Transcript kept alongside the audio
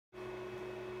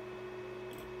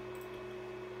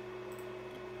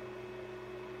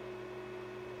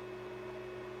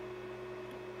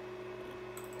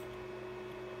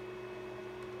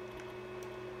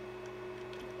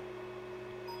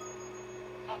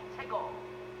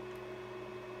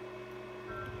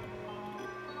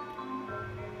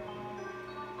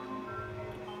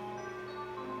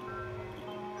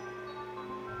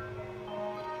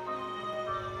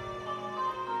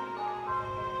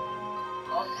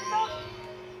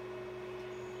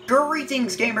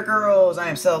Greetings, gamer girls! I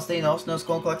am Celestine, also known as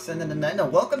Clona Comics Inc,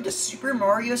 and welcome to Super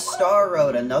Mario Star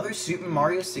Road, another Super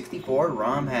Mario 64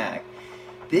 ROM hack.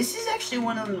 This is actually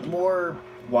one of the more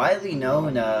widely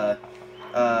known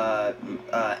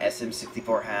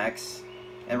SM64 hacks,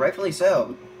 and rightfully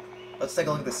so. Let's take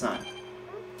a look at the sign.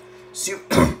 Excuse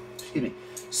me.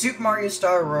 Super Mario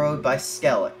Star Road by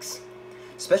Skelix.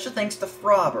 Special thanks to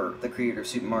Frobber, the creator of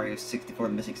Super Mario 64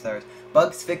 The Missing Stars.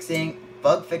 Bug fixing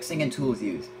and tools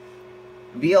used.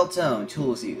 VL Tone,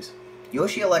 tools used.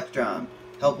 Yoshi Electron,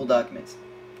 helpful documents.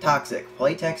 Toxic,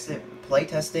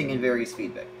 playtesting and various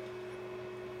feedback.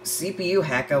 CPU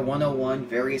Hacka 101,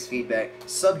 various feedback.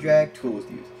 Subdrag,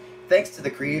 tools used. Thanks to the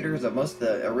creators of most of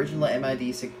the original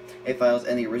MID files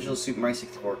and the original Super Mario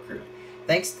 64 crew.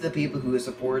 Thanks to the people who have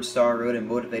supported Star Road and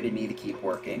motivated me to keep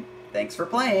working. Thanks for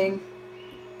playing!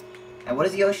 And what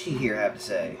does Yoshi here have to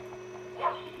say?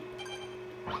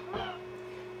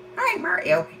 Hi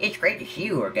Mario, it's great to see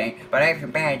you again, but I have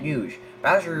some bad news.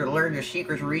 Bowser learned the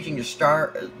secrets of reaching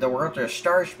the world to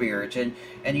star spirits, and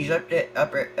he's up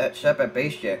at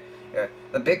base there.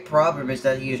 The big problem is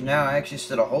that he has now access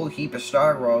to the whole heap of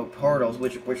Star Road portals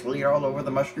which lead all over the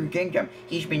Mushroom Kingdom.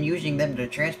 He's been using them to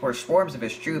transport swarms of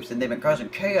his troops, and they've been causing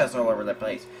chaos all over the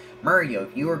place. Mario,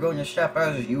 if you were going to stop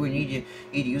Bowser, you would need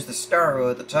to use the Star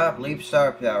Road at the top, leave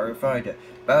Star Tower, and find it.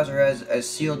 Bowser has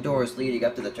sealed doors leading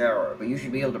up to the tower, but you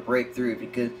should be able to break through if you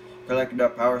could collect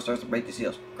enough power stars to break the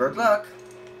seals. Good luck!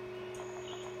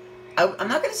 I'm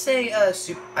not gonna say I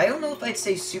don't know if I'd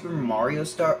say Super Mario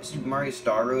Star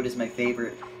Road is my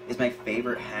favorite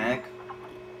hack.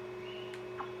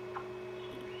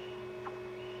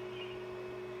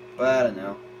 But I don't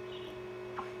know.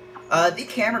 The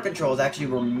camera controls actually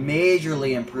were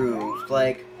majorly improved.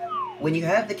 Like, when you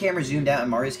have the camera zoomed out in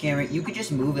Mario's camera, you could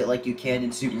just move it like you can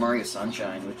in Super Mario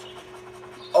Sunshine, which,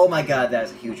 oh my god, that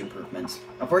is a huge improvement.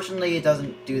 Unfortunately, it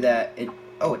doesn't do that. It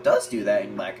does do that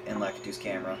in Lakitu's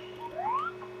camera.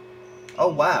 Oh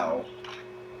wow.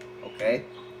 Okay.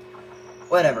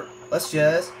 Whatever. Let's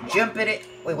just jump in it.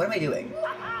 Wait, what am I doing?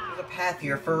 There's a path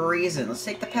here for a reason. Let's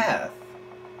take the path.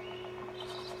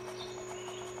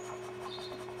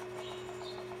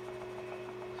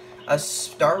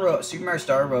 Super Mario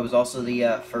Star Road was also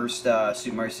the first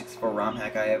Super Mario 64 ROM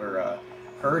hack I ever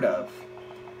heard of.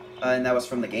 And that was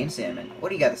from the Game Salmon. What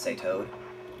do you got to say, Toad?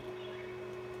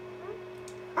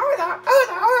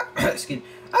 Excuse me.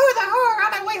 Oh, the horror!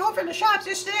 On my way home from the shops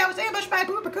yesterday, I was ambushed by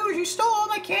Boopacoos who stole all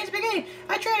my cans of spaghetti.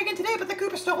 I tried again today, but the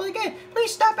Koopa stole it again.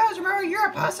 Please stop Bowser, Mario. You're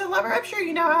a pasta lover. I'm sure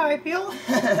you know how I feel.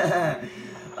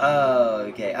 Oh,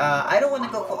 okay. I don't want to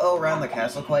go around the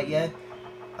castle quite yet.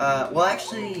 Well,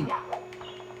 actually,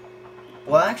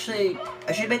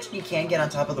 I should mention you can get on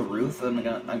top of the roof. I'm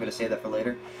gonna save that for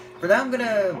later. For now, I'm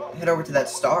gonna head over to that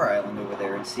Star Island over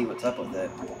there and see what's up with it.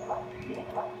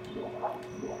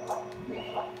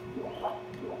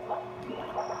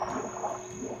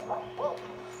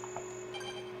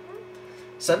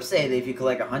 Some say that if you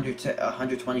collect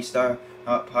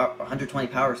 120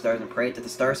 power stars and pray to the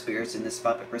star spirits in this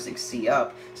spot by pressing C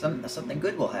up, something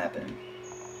good will happen.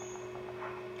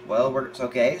 Well, it's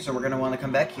okay, so we're gonna want to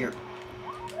come back here.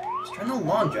 I was trying to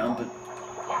long jump, but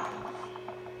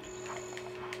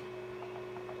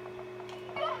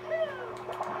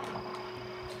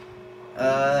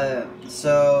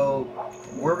so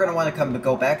we're gonna want to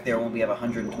go back there when we have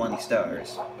 120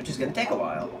 stars, which is gonna take a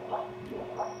while.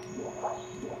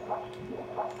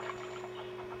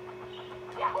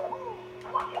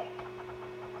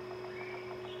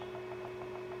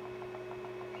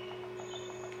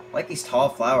 I like these tall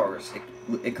flowers.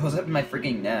 It goes up to my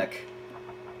freaking neck.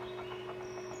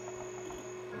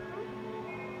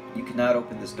 You cannot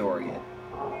open this door yet.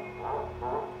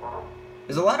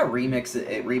 There's a lot of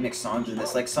remix songs in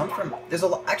this. Like there's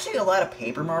actually a lot of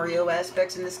Paper Mario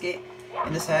aspects in this game,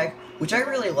 in this hack, which I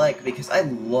really like because I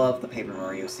love the Paper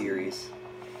Mario series.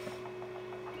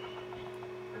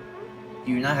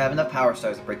 You do not have enough power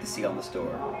stars to break the seal on this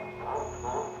door.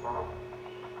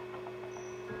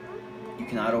 You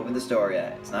cannot open this door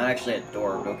yet. It's not actually a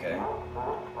door, but okay.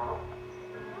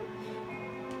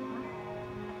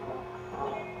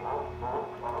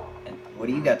 And what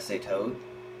do you got to say, Toad?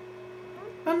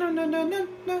 Hi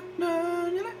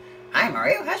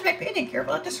Mario, how's my painting?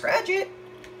 Careful not to scratch it.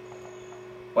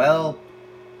 Well,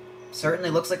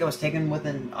 certainly looks like it was taken with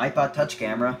an iPod Touch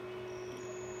camera.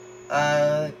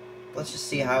 let's just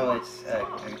see how it's...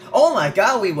 oh my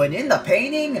god, we went in the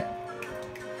painting?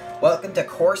 Welcome to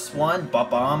Course 1,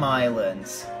 Babam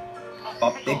Islands.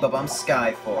 Big Babam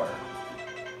Sky 4.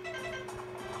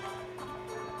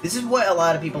 This is what a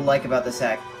lot of people like about this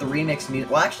hack, the remix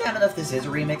music. Well, actually, I don't know if this is a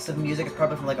remix of music. It's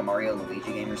probably from like a Mario and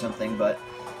Luigi game or something, but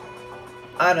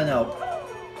I don't know.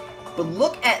 But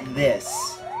look at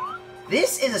this.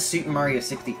 This is a Super Mario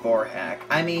 64 hack.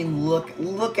 I mean,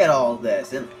 look at all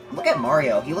this, and look at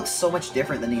Mario. He looks so much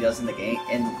different than he does in the game,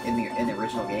 in the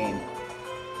original game.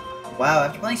 Wow,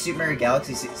 after playing Super Mario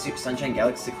Galaxy, Super Sunshine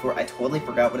Galaxy 64, I totally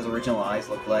forgot what his original eyes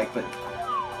looked like. But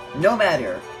no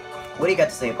matter. What do you got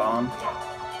to say, Bomb?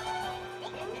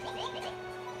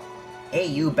 Hey,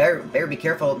 you better be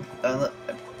careful. Hold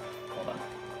on.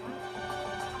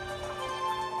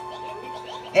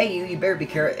 Hey, you better be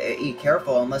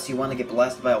careful unless you want to get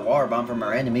blasted by a water bomb from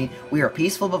our enemy. We are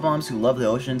peaceful Babams who love the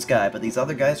ocean and sky, but these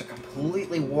other guys are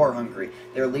completely war hungry.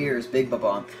 Their leader is Big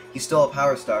Babam. He stole a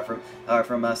power star from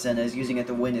us and is using it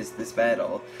to win this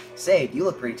battle. Say, you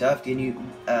look pretty tough. Do you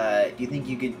think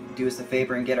you could do us a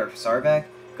favor and get our star back?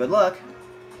 Good luck.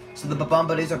 So the Babam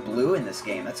Buddies are blue in this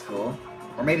game. That's cool.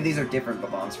 Or maybe these are different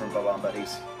Babams from Babam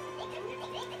Buddies.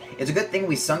 It's a good thing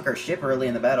we sunk our ship early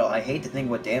in the battle. I hate to think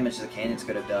what damage the cannons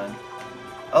could have done.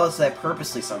 Oh, so I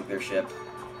purposely sunk their ship.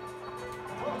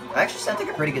 Actually, sounds like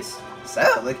a pretty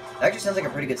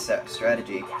good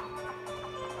strategy.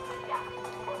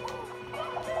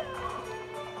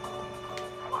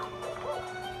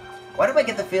 Why do I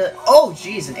get the feeling? Oh,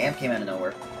 jeez, an amp came out of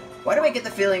nowhere. Why do I get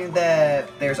the feeling that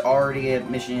there's already a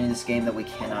mission in this game that we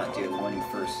cannot do when you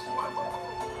first?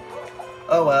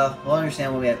 Oh well, we'll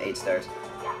understand when we have 8 stars.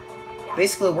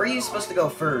 Basically, where you're supposed to go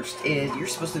first is you're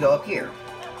supposed to go up here.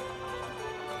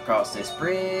 Cross this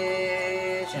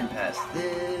bridge and past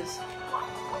this.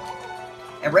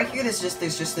 And right here there's just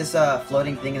this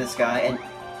floating thing in the sky, and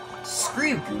screw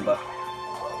you, Goomba.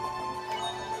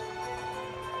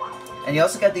 And you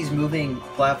also got these moving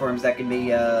platforms that can be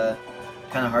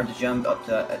kind of hard to jump up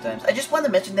to at times. I just wanted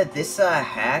to mention that this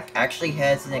hack actually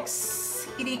has an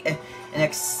exceedingly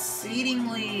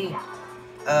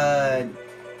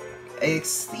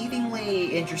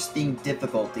interesting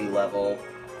difficulty level.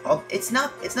 It's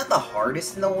not the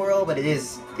hardest in the world, but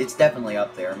it's definitely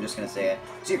up there. I'm just gonna say it.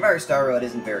 Super Mario Star Road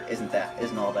isn't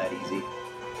all that easy.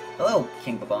 Hello,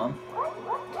 King Babam.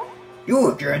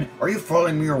 You again? Are you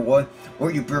following me or what?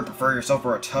 Or you better prepare yourself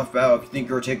for a tough battle if you think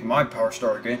you're taking my power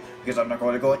star again, because I'm not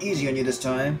going to go easy on you this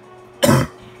time.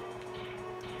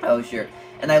 Oh, sure.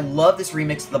 And I love this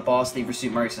remix of the boss theme for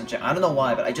Super Mario Sunshine. I don't know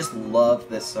why, but I just love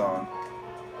this song.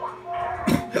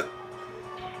 If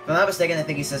I'm not mistaken, I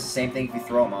think he says the same thing if you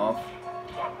throw him off.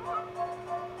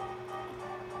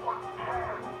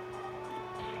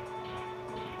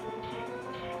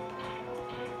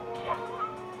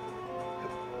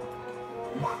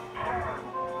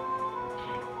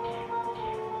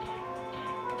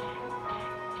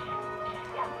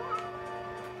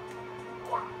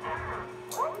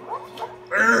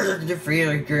 Defeated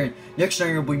again. Next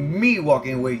time it'll be me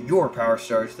walking away with your power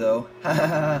stars, though.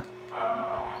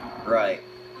 Right.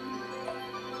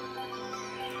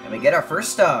 And we get our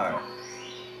first star.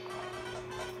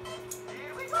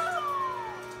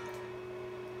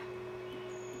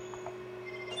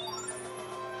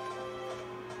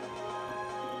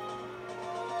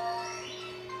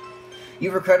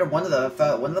 You've recovered one of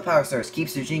the power stars. Keep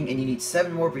searching, and you need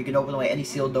 7 more, but you can open away any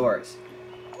sealed doors.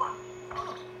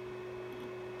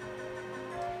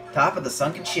 Top of the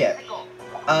sunken ship.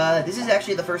 This is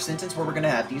actually the first instance where we're gonna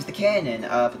have to use the cannon,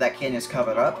 but that cannon is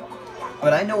covered up.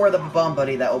 But I know where the bomb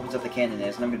buddy that opens up the cannon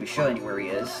is, and I'm gonna be showing you where he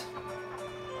is.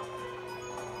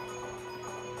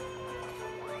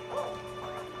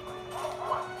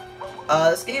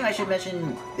 This game, I should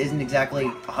mention, isn't exactly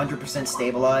 100%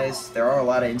 stabilized. There are a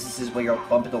lot of instances where you'll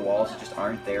bump into walls that just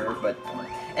aren't there, but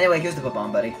anyway, here's the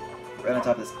bomb buddy. Right on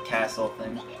top of this castle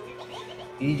thing.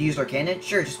 You need to use our cannon?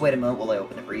 Sure, just wait a moment while I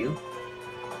open it for you.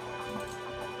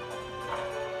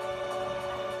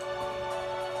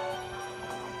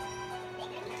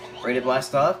 Ready to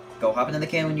blast off? Go hop into the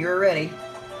cannon when you're ready.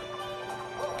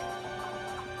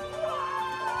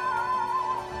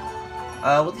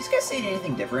 Will these guys say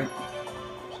anything different?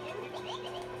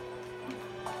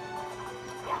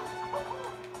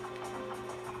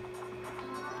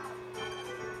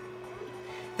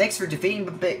 Thanks for defeating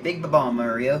Big Babam,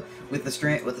 Mario. With the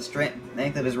strength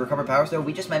of his recovered power star,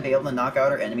 we just might be able to knock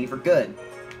out our enemy for good.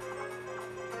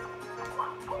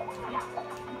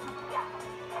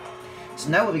 So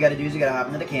now what we gotta do is we gotta hop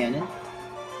into the cannon.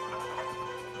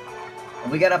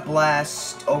 And we gotta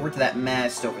blast over to that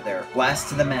mast over there. Blast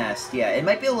to the mast. Yeah, it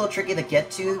might be a little tricky to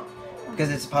get to, because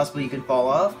it's possible you can fall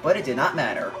off, but it did not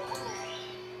matter.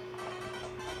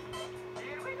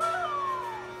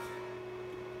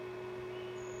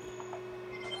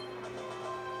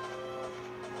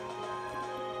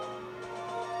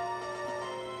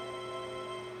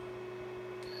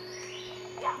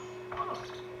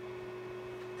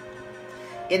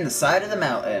 In the side of the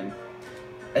mountain.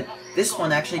 This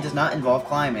one actually does not involve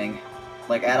climbing,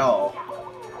 like, at all.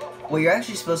 What you're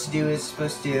actually supposed to do is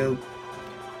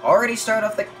already start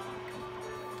off the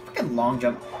freaking long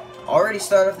jump. Already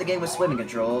start off the game with swimming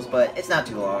controls, but it's not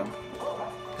too long.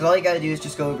 Because all you gotta do is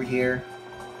just go over here,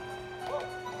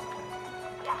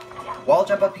 wall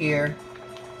jump up here,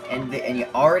 and you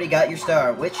already got your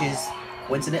star, which is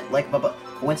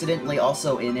coincidentally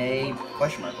also in a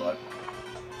question mark block.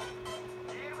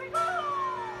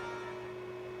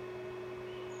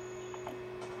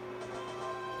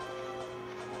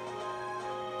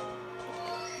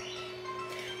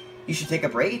 You should take a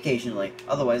break occasionally,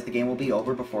 otherwise the game will be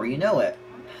over before you know it.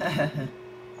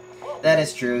 That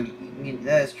is true.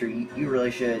 That is true. You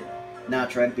really should not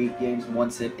try to beat games in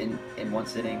one sitting.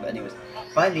 But anyways,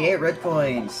 find the 8 red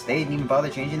coins. They didn't even bother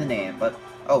changing the name, but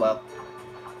oh well.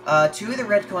 2 of the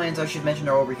red coins I should mention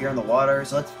are over here in the water.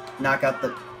 So let's knock out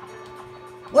the.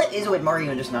 What is it with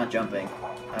Mario just not jumping?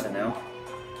 I don't know.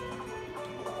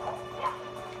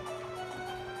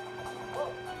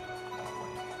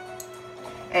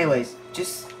 Anyways,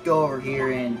 just go over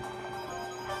here and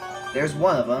there's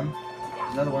one of them.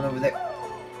 There's another one over there.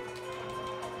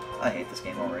 I hate this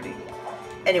game already.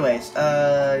 Anyways,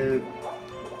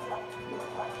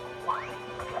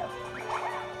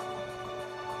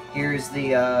 here's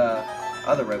the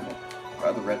other red one. Or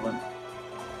other red one.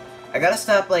 I gotta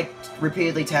stop like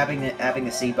repeatedly tapping the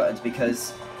C buttons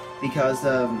because I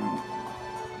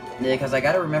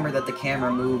gotta remember that the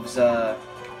camera moves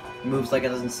like it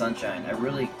does in Sunshine. I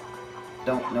really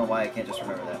don't know why I can't just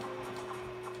remember that.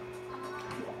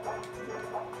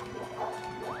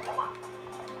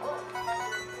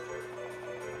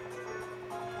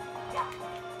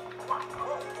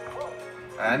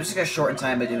 I'm just gonna shorten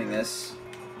time by doing this.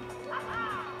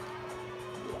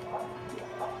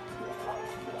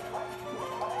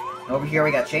 Over here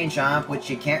we got Chain Chomp, which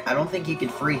you can't. I don't think you can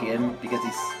free him because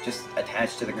he's just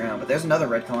attached to the ground. But there's another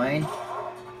red coin.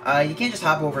 You can't just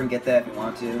hop over and get that if you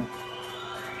want to.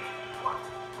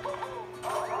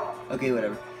 Okay,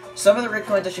 whatever. Some of the red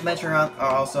coins I should mention are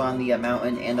also on the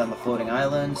mountain and on the floating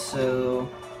island, so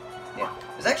yeah.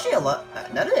 There's actually a lot,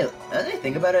 now that I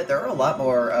think about it, there are a lot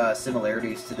more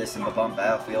similarities to this in the Bump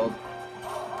Battlefield.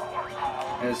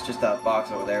 There's just a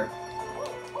box over there.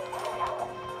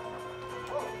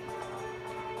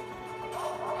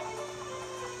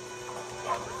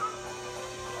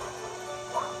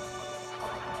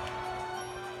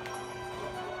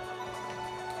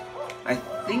 I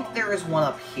think there is one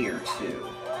up here, too.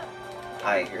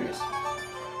 Hi, here it is.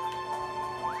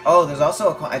 Oh, there's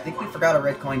also a coin. I think we forgot a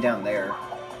red coin down there.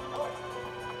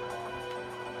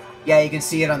 Yeah, you can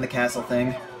see it on the castle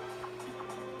thing.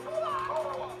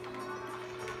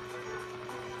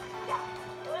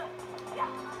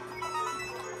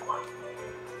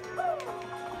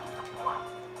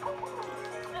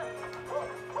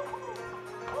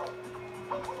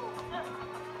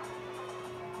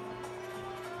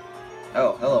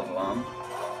 Oh, hello, Bomb.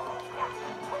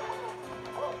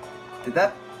 Did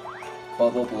that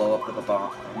bubble blow up with a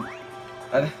bomb?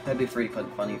 That'd be pretty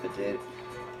funny if it did.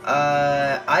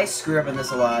 I screw up in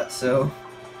this a lot, so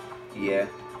yeah.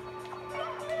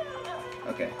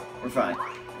 Okay, we're fine.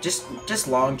 Just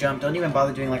long jump. Don't even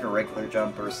bother doing like a regular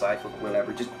jump or a side flip or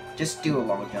whatever. Just do a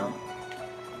long jump.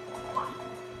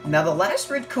 Now the last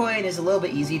red coin is a little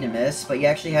bit easy to miss, but you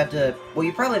actually have to. Well,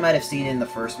 you probably might have seen it in the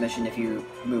first mission if you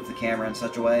move the camera in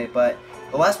such a way. But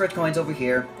the last red coin's over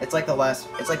here. It's like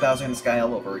It's like Bowser in the Sky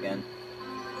all over again.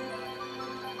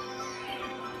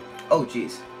 Oh,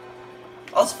 jeez.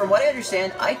 Also, from what I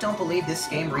understand, I don't believe this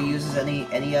game reuses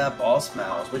any boss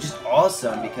smiles, which is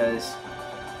awesome because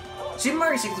Super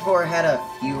Mario 64 had a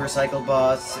few recycled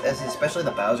bosses, especially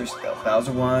the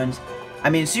Bowser ones. I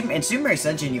mean, in Super Mario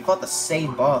Sunshine, you fought the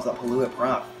same boss, the Palua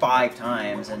Piranha, 5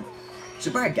 times, and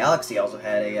Super Mario Galaxy also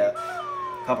had a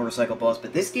couple recycled bosses,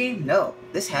 but this game, no.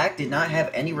 This hack did not have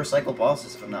any recycled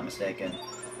bosses, if I'm not mistaken.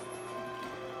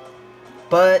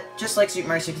 But, just like Super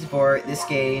Mario 64, this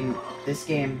game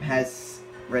has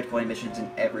red coin missions in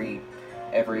every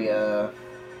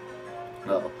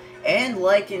level. And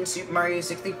like in Super Mario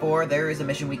 64, there is a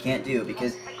mission we can't do,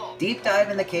 because Deep Dive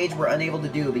in the Cage we're unable to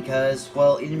do because,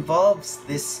 well, it involves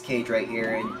this cage right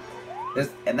here,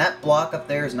 and that block up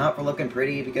there is not for looking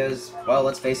pretty because, well,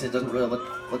 let's face it, it doesn't really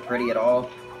look pretty at all.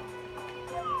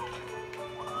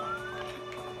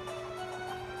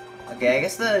 Okay, I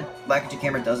guess the Lakitu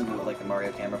camera doesn't move like the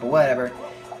Mario camera, but whatever.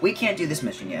 We can't do this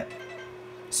mission yet.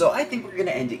 So I think we're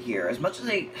gonna end it here. As much as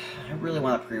I really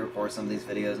want to pre-record some of these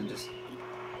videos and just...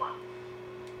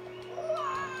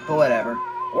 But whatever.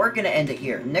 We're gonna end it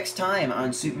here. Next time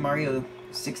on Super Mario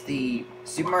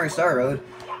Star Road,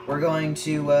 we're going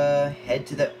to head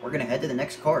to the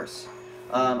next course.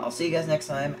 I'll see you guys next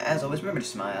time. As always, remember to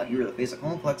smile. You are the face of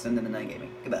Clone Comics Inc. and the Night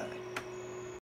Gaming. Goodbye.